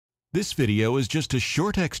This video is just a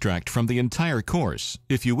short extract from the entire course.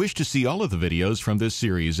 If you wish to see all of the videos from this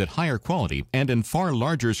series at higher quality and in far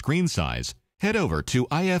larger screen size, head over to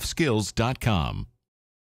ifskills.com.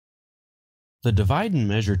 The divide and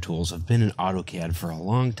measure tools have been in AutoCAD for a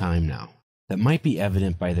long time now. That might be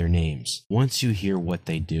evident by their names once you hear what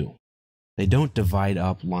they do. They don't divide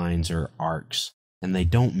up lines or arcs, and they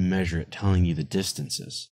don't measure it telling you the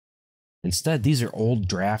distances. Instead, these are old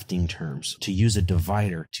drafting terms to use a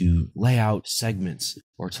divider to lay out segments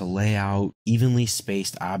or to lay out evenly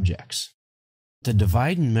spaced objects. The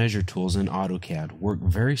divide and measure tools in AutoCAD work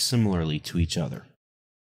very similarly to each other.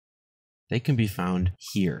 They can be found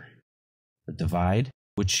here. The divide,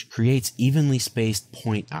 which creates evenly spaced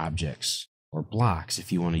point objects, or blocks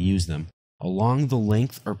if you want to use them, along the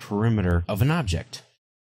length or perimeter of an object.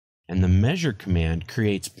 And the measure command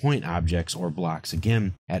creates point objects or blocks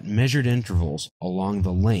again at measured intervals along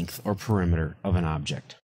the length or perimeter of an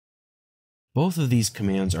object. Both of these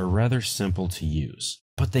commands are rather simple to use,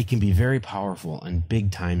 but they can be very powerful and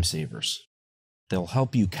big time savers. They'll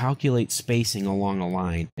help you calculate spacing along a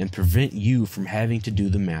line and prevent you from having to do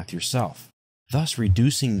the math yourself, thus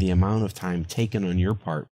reducing the amount of time taken on your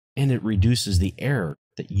part, and it reduces the error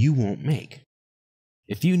that you won't make.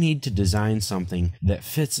 If you need to design something that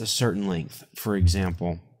fits a certain length, for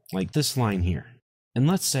example, like this line here, and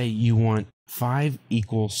let's say you want 5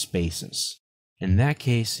 equal spaces, in that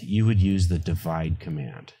case you would use the divide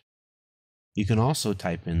command. You can also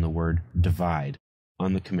type in the word divide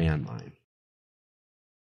on the command line.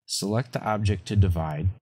 Select the object to divide,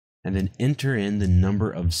 and then enter in the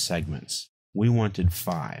number of segments. We wanted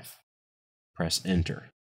 5. Press enter.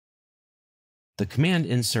 The command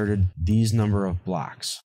inserted these number of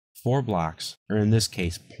blocks, 4 blocks, or in this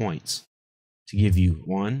case points, to give you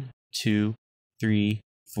 1, 2, 3,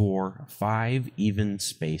 4, 5 even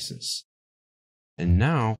spaces. And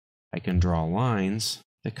now I can draw lines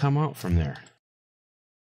that come out from there.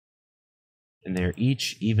 And they're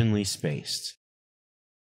each evenly spaced.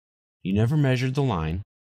 You never measured the line,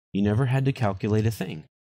 you never had to calculate a thing.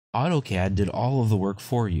 AutoCAD did all of the work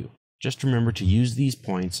for you. Just remember to use these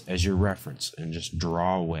points as your reference and just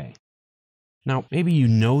draw away. Now, maybe you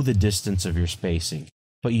know the distance of your spacing,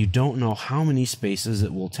 but you don't know how many spaces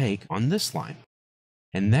it will take on this line.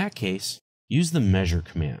 In that case, use the measure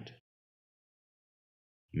command.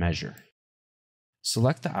 Measure.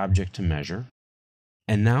 Select the object to measure,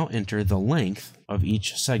 and now enter the length of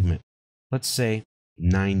each segment. Let's say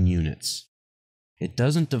 9 units. It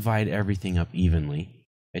doesn't divide everything up evenly.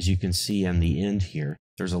 As you can see on the end here,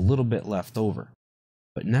 there's a little bit left over.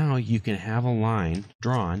 But now you can have a line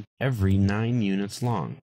drawn every 9 units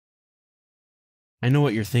long. I know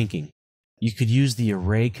what you're thinking. You could use the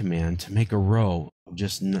array command to make a row of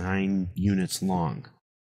just 9 units long.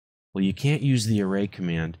 Well, you can't use the array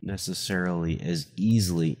command necessarily as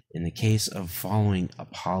easily in the case of following a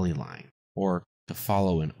polyline or to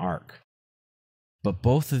follow an arc. But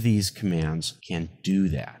both of these commands can do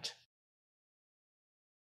that.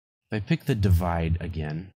 If I pick the divide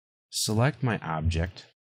again, select my object,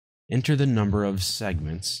 enter the number of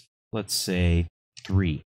segments, let's say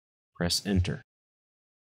 3, press enter.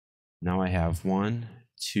 Now I have 1,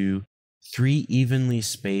 2, 3 evenly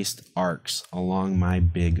spaced arcs along my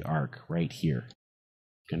big arc right here.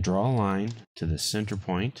 I can draw a line to the center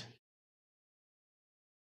point,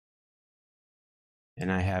 and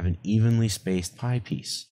I have an evenly spaced pie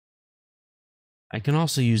piece. I can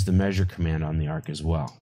also use the measure command on the arc as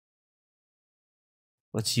well.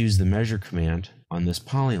 Let's use the measure command on this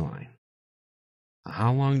polyline.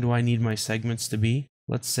 How long do I need my segments to be?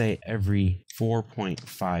 Let's say every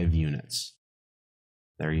 4.5 units.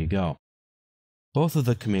 There you go. Both of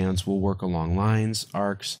the commands will work along lines,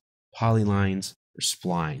 arcs, polylines, or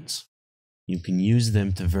splines. You can use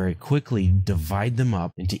them to very quickly divide them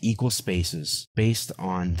up into equal spaces based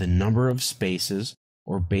on the number of spaces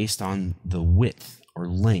or based on the width or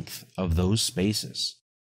length of those spaces.